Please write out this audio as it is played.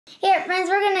Here, friends,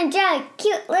 we're gonna draw a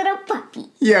cute little puppy.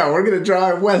 Yeah, we're gonna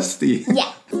draw a Westie.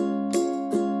 Yeah.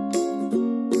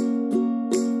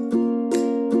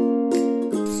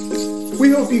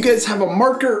 We hope you guys have a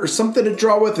marker or something to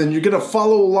draw with and you're gonna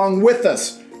follow along with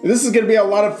us. This is gonna be a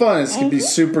lot of fun. It's gonna be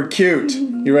super cute.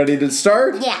 You ready to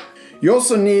start? Yeah. You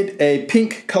also need a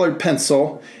pink colored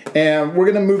pencil, and we're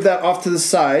gonna move that off to the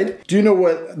side. Do you know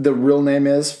what the real name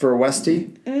is for a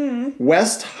Westie?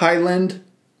 West Highland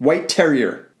White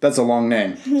Terrier. That's a long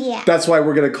name. Yeah. That's why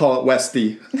we're gonna call it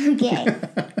Westie. Okay.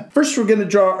 First, we're gonna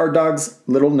draw our dog's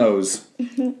little nose.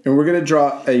 And we're gonna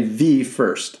draw a V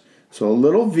first. So a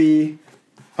little V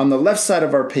on the left side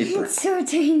of our paper. It's so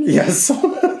tiny. Yes.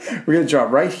 We're gonna draw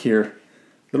right here.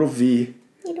 Little V.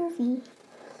 Little V.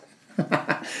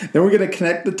 Then we're gonna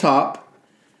connect the top.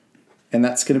 And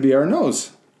that's gonna be our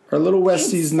nose. Our little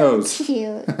Westie's nose.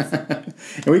 Cute.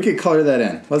 And we can color that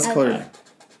in. Let's color it in.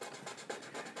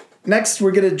 Next,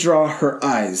 we're gonna draw her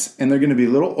eyes. And they're gonna be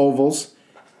little ovals.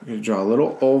 We're gonna draw a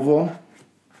little oval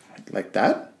like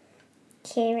that.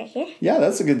 Okay, right here. Yeah,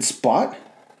 that's a good spot.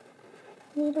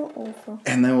 Little oval.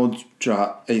 And then we'll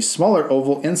draw a smaller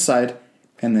oval inside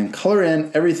and then color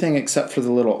in everything except for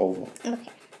the little oval.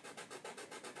 Okay.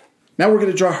 Now we're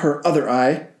going to draw her other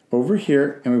eye over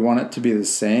here, and we want it to be the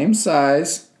same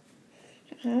size.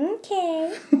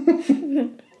 Okay.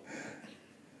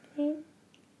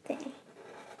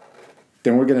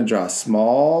 Then we're going to draw a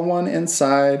small one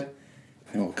inside,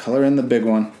 and we'll color in the big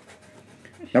one.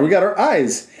 Now we got our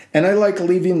eyes. And I like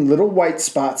leaving little white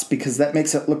spots because that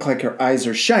makes it look like her eyes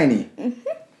are shiny.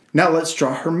 Now let's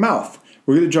draw her mouth.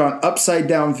 We're going to draw an upside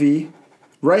down V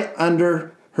right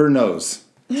under her nose.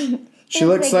 She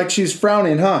looks like she's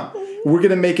frowning, huh? We're going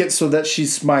to make it so that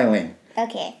she's smiling.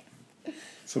 Okay.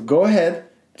 So go ahead,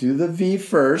 do the V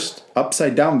first,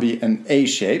 upside down V, an A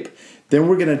shape. Then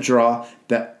we're going to draw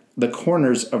the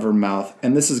corners of her mouth,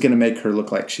 and this is going to make her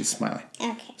look like she's smiling.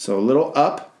 Okay. So a little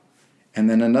up. And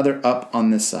then another up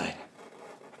on this side.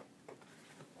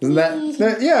 Isn't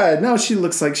that, yeah, now she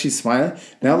looks like she's smiling.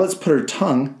 Now let's put her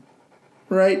tongue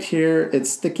right here. It's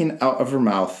sticking out of her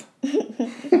mouth.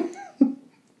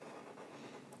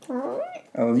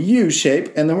 A U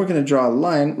shape, and then we're going to draw a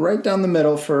line right down the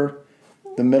middle for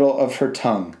the middle of her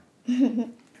tongue.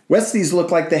 Westies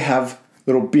look like they have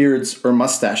little beards or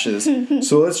mustaches.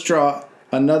 So let's draw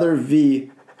another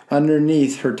V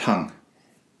underneath her tongue.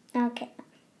 Okay.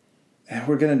 And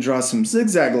we're going to draw some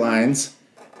zigzag lines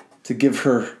to give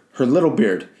her little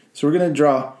beard. So we're going to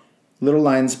draw little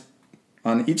lines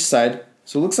on each side.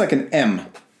 So it looks like an M.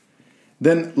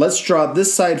 Then let's draw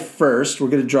this side first. We're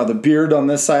going to draw the beard on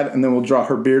this side, and then we'll draw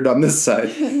her beard on this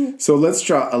side. So let's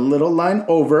draw a little line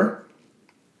over.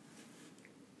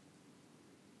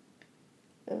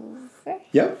 Over.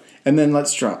 Yep. And then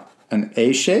let's draw an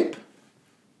A shape.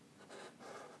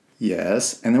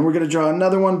 Yes, and then we're going to draw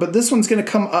another one, but this one's going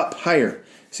to come up higher.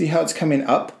 See how it's coming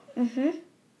up?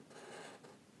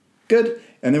 Good.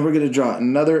 And then we're going to draw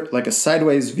another, like a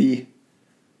sideways V.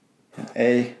 An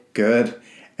A. Good.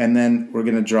 And then we're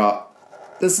going to draw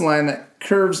this line that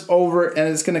curves over,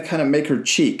 and it's going to kind of make her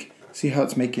cheek. See how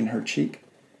it's making her cheek?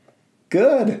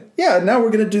 Good. Yeah, now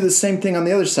we're going to do the same thing on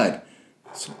the other side.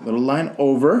 So a little line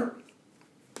over.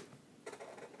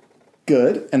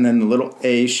 Good. And then the little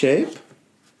A shape.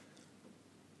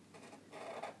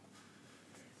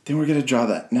 Then we're going to draw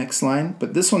that next line,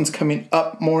 but this one's coming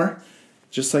up more,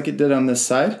 just like it did on this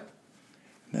side.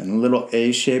 And then a little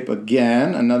A shape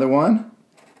again, another one.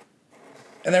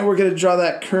 And then we're going to draw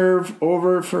that curve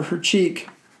over for her cheek.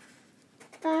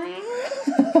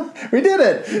 We did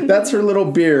it! That's her little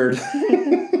beard.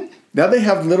 Now they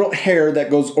have little hair that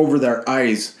goes over their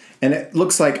eyes, and it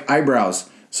looks like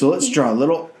eyebrows. So let's draw a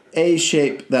little A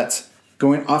shape that's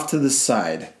going off to the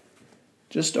side.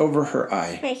 Just over her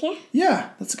eye. Right here? Yeah,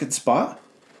 that's a good spot.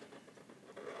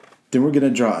 Then we're going to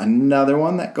draw another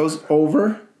one that goes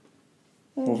over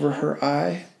her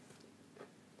eye.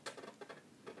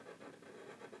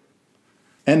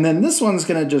 And then this one's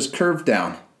going to just curve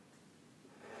down.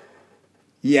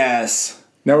 Yes.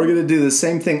 Now we're going to do the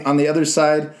same thing on the other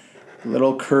side.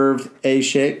 Little curved A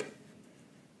shape.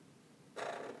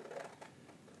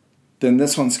 Then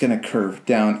this one's going to curve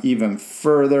down even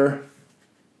further.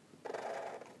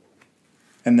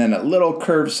 And then a little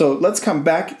curve. So let's come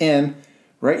back in.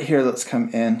 Right here, let's come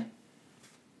in.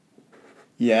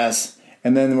 Yes.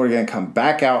 And then we're going to come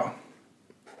back out.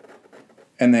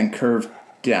 And then curve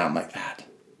down like that.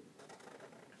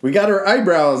 We got her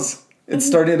eyebrows. It's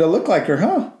starting to look like her,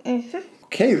 huh?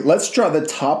 Okay, let's draw the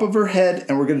top of her head,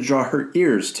 and we're going to draw her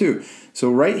ears too. So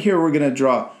right here, we're going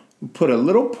to put a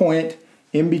little point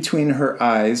in between her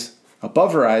eyes.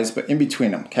 above her eyes, but in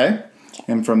between them, okay?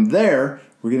 And from there,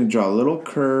 we're going to draw a little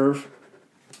curve,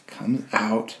 comes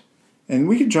out. And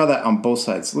we can draw that on both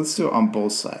sides. Let's do it on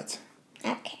both sides.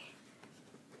 Okay.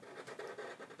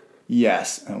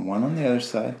 Yes, and one on the other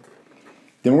side.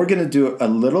 Then we're going to do a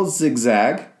little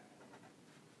zigzag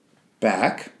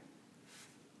back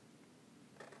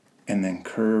and then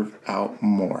curve out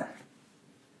more.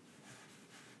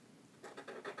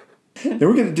 Then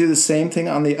we're going to do the same thing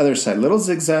on the other side. Little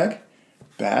zigzag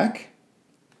back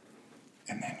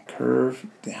and then curve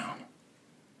down.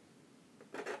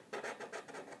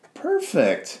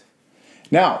 Perfect.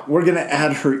 Now, we're going to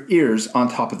add her ears on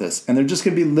top of this. And they're just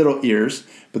going to be little ears,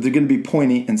 but they're going to be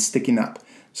pointy and sticking up.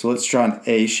 So let's draw an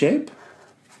A shape.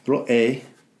 Little A.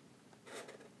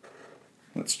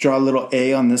 Let's draw a little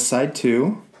A on this side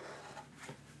too.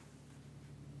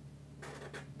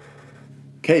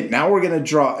 Okay, now we're going to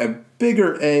draw a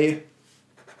bigger A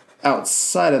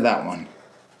outside of that one.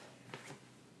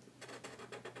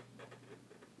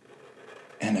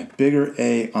 And a bigger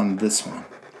A on this one.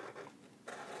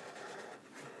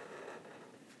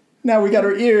 Now we got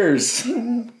her ears.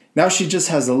 Now she just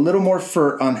has a little more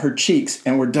fur on her cheeks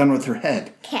and we're done with her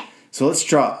head. Okay. So let's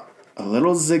draw a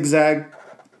little zigzag,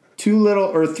 three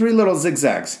little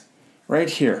zigzags right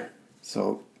here.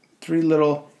 So 3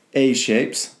 little A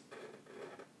shapes.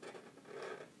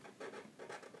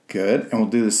 Good, and we'll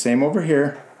do the same over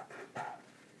here.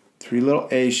 3 little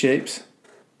A shapes.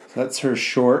 So that's her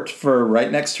short fur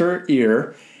right next to her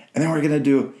ear. And then we're gonna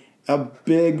do a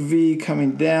big V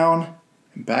coming down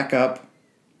and back up.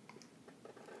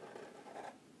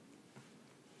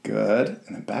 Good,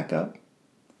 and then back up.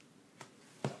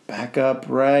 Back up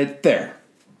right there.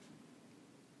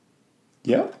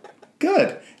 Yep,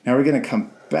 good. Now we're gonna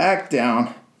come back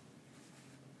down.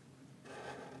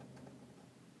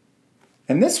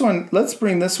 And this one, let's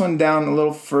bring this one down a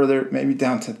little further, maybe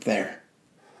down to there.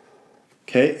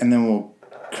 Okay, and then we'll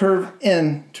curve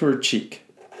in to her cheek.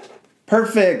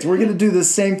 Perfect, we're gonna do the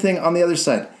same thing on the other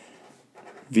side.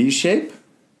 V shape.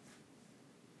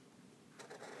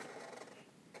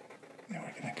 Then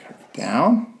we're gonna curve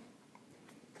down.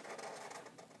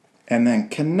 And then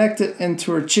connect it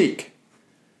into her cheek.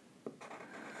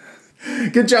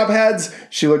 Good job, Hads.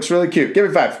 She looks really cute. Give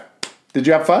me 5. Did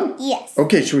you have fun? Yes.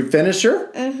 Okay, should we finish her?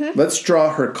 Mm-hmm. Let's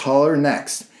draw her collar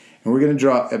next. And we're going to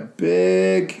draw a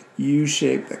big U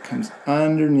shape that comes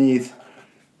underneath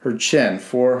her chin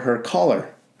for her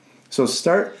collar. So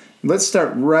let's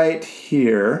start right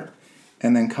here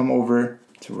and then come over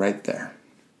to right there.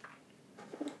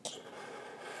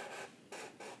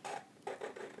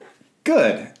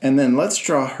 Good. And then let's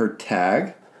draw her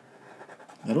tag.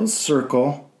 Little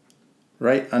circle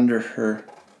right under her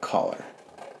collar.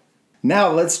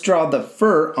 Now let's draw the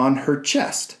fur on her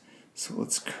chest. So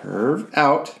let's curve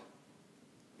out.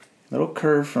 Little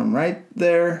curve from right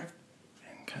there.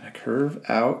 And kind of curve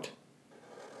out.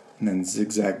 And then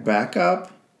zigzag back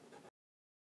up.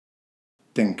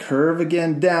 Then curve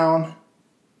again down.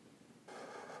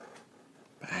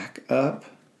 Back up.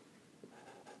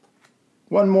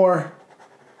 One more.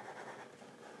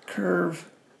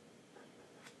 Curve.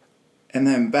 And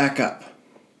then back up.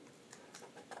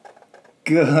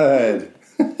 Good.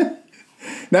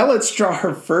 Now let's draw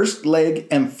her first leg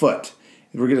and foot.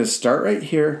 We're going to start right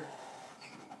here.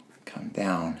 Come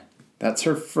down. That's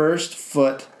her first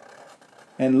foot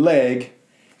and leg.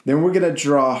 Then we're going to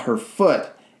draw her foot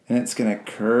and it's going to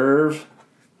curve.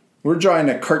 We're drawing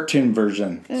a cartoon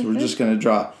version. So we're just going to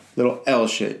draw a little L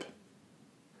shape.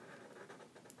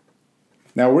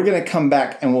 Now we're going to come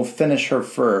back and we'll finish her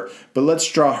fur, but let's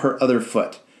draw her other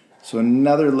foot. So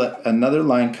another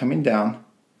line coming down.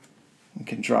 We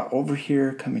can draw over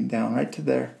here, coming down right to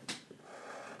there.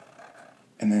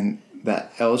 And then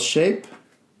that L shape.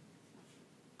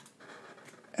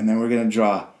 And then we're going to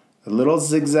draw a little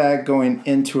zigzag going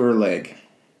into her leg.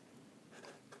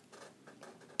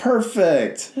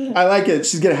 Perfect. I like it.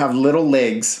 She's going to have little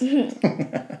legs.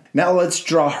 Now let's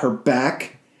draw her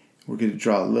back. We're going to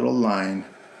draw a little line.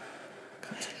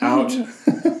 Comes out.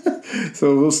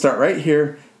 So we'll start right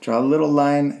here. Draw a little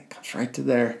line. Comes right to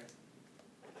there.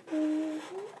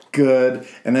 Good.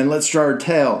 And then let's draw her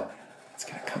tail. It's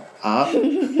going to come up.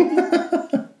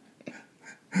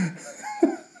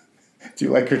 Do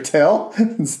you like her tail?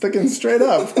 It's sticking straight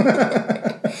up.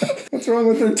 What's wrong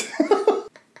with her tail?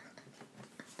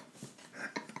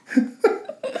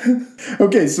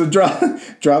 Okay, so draw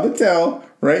the tail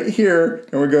right here,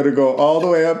 and we're going to go all the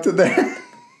way up to there.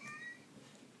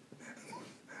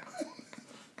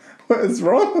 What is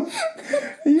wrong?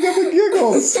 You got the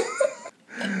giggles.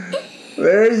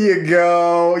 There you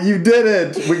go. You did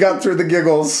it. We got through the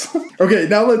giggles. Okay,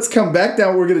 now let's come back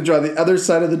down. We're going to draw the other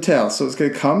side of the tail. So it's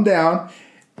going to come down.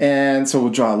 And so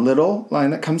we'll draw a little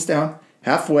line that comes down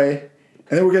halfway.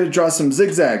 And then we're going to draw some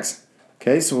zigzags.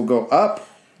 Okay, so we'll go up,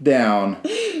 down.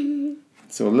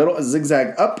 So a little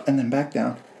zigzag up and then back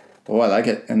down. Oh, I like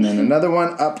it. And then another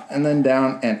one up and then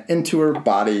down and into her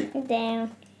body.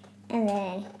 Down and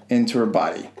then into her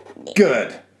body.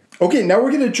 Good. Okay, now we're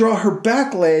going to draw her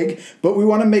back leg, but we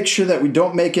want to make sure that we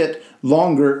don't make it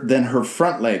longer than her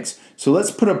front legs. So let's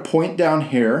put a point down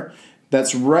here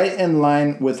that's right in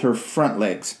line with her front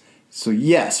legs. So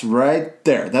yes, right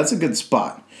there. That's a good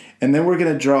spot. And then we're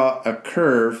going to draw a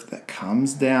curve that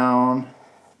comes down.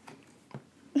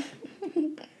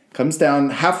 Comes down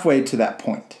halfway to that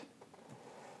point.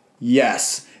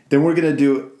 Yes. Then we're going to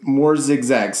do more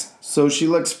zigzags. So she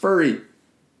looks furry.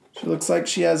 She looks like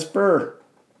she has fur.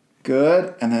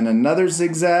 Good. And then another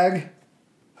zigzag.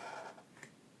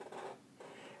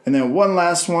 And then one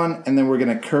last one. And then we're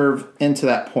going to curve into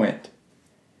that point.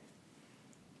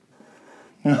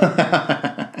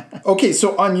 Okay,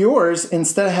 so on yours,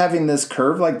 instead of having this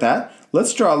curve like that,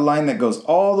 let's draw a line that goes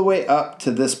all the way up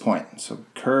to this point. So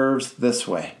curves this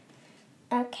way.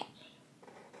 okay.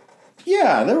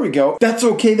 Yeah, there we go. That's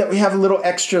okay that we have a little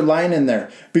extra line in there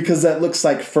because that looks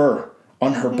like fur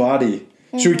on her body.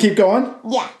 Should we keep going?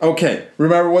 Yeah. Okay,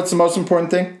 remember what's the most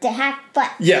important thing? To have fun.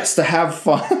 Yes, to have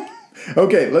fun.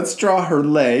 Okay, let's draw her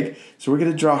leg. So we're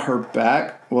going to draw her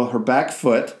back, well, her back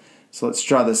foot. So let's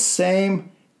draw the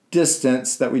same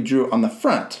distance that we drew on the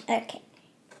front. Okay.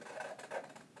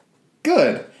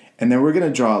 Good. And then we're going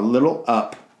to draw a little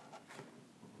up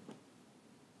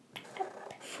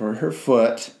for her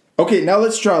foot. Okay, now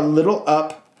let's draw a little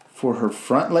up for her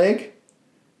front leg.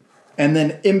 And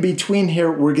then in between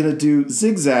here, we're going to do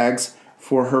zigzags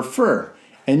for her fur.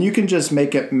 And you can just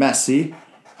make it messy.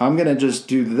 I'm going to just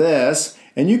do this.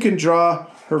 And you can draw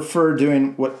her fur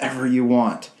doing whatever you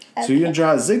want. Okay. So you can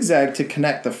draw a zigzag to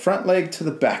connect the front leg to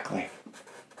the back leg.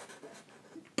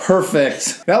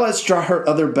 Perfect. Now let's draw her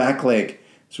other back leg.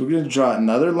 So we're going to draw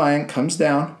another line, comes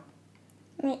down.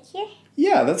 Right here?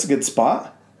 Yeah, that's a good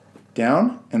spot.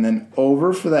 Down and then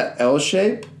over for that L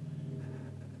shape.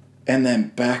 And then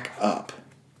back up.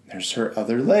 There's her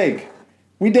other leg.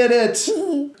 We did it.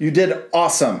 You did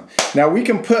awesome. Now we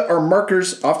can put our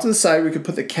markers off to the side. We can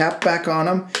put the cap back on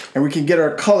them and we can get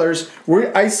our colors.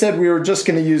 I said we were just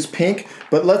going to use pink,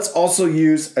 but let's also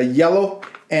use a yellow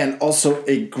and also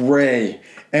a gray.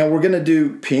 And we're going to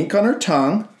do pink on her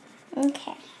tongue.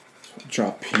 Okay.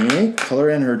 Draw pink, color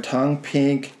in her tongue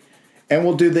pink, and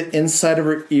we'll do the inside of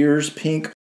her ears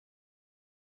pink.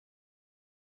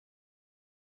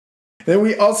 Then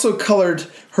we also colored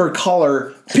her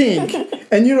collar pink,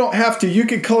 and you don't have to. You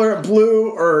can color it blue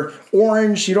or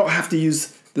orange. You don't have to use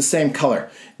the same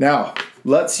color. Now,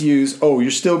 let's use, oh,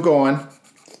 you're still going.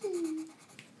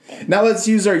 Now let's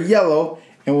use our yellow,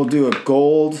 and we'll do a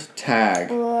gold tag,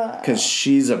 because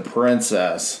she's a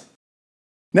princess.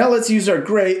 Now let's use our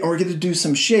gray, and we're going to do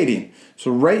some shading.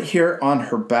 So right here on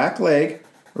her back leg,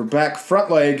 or back front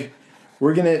leg,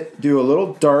 we're going to do a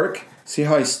little dark. See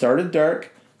how I started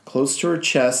dark? Close to her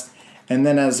chest, and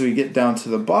then as we get down to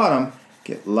the bottom,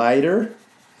 get lighter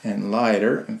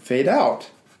and fade out.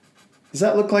 Does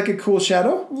that look like a cool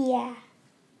shadow? Yeah.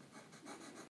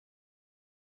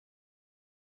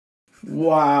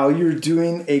 Wow, you're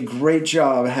doing a great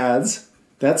job, Hads.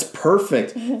 That's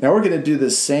perfect. Now we're going to do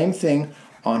the same thing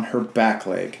on her back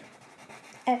leg.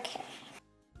 Okay.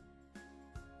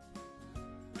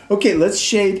 Okay, let's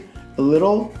shade a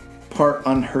little part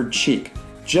on her cheek.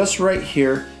 Just right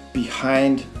here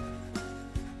behind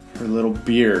her little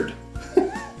beard.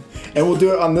 And we'll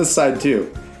do it on this side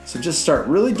too. So just start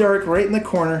really dark right in the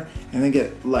corner and then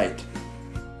get light.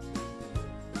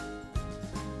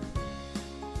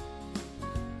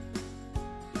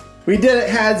 We did it,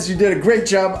 Hads. You did a great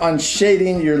job on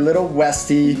shading your little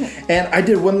Westie. And I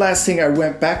did one last thing. I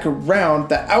went back around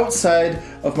the outside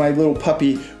of my little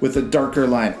puppy with a darker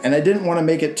line. And I didn't want to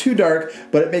make it too dark,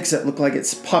 but it makes it look like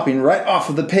it's popping right off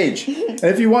of the page. And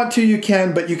if you want to, you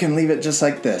can, but you can leave it just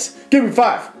like this. Give me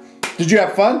 5. Did you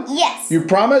have fun? Yes. You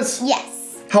promise?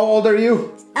 Yes. How old are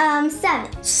you?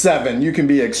 7. 7. You can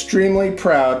be extremely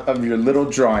proud of your little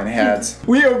drawing, Hads.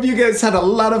 We hope you guys had a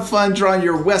lot of fun drawing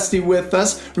your Westie with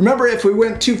us. Remember, if we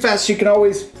went too fast, you can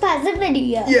always... Pause the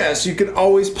video. Yes, you can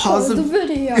always pause the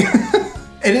video.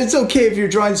 And it's okay if your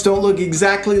drawings don't look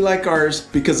exactly like ours,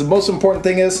 because the most important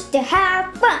thing is... To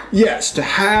have fun. Yes, to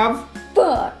have...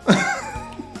 Fun.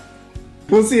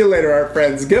 We'll see you later, our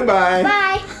friends. Goodbye.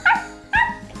 Bye.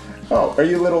 Oh, are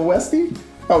you little Westie?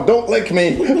 Oh, don't lick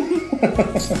me.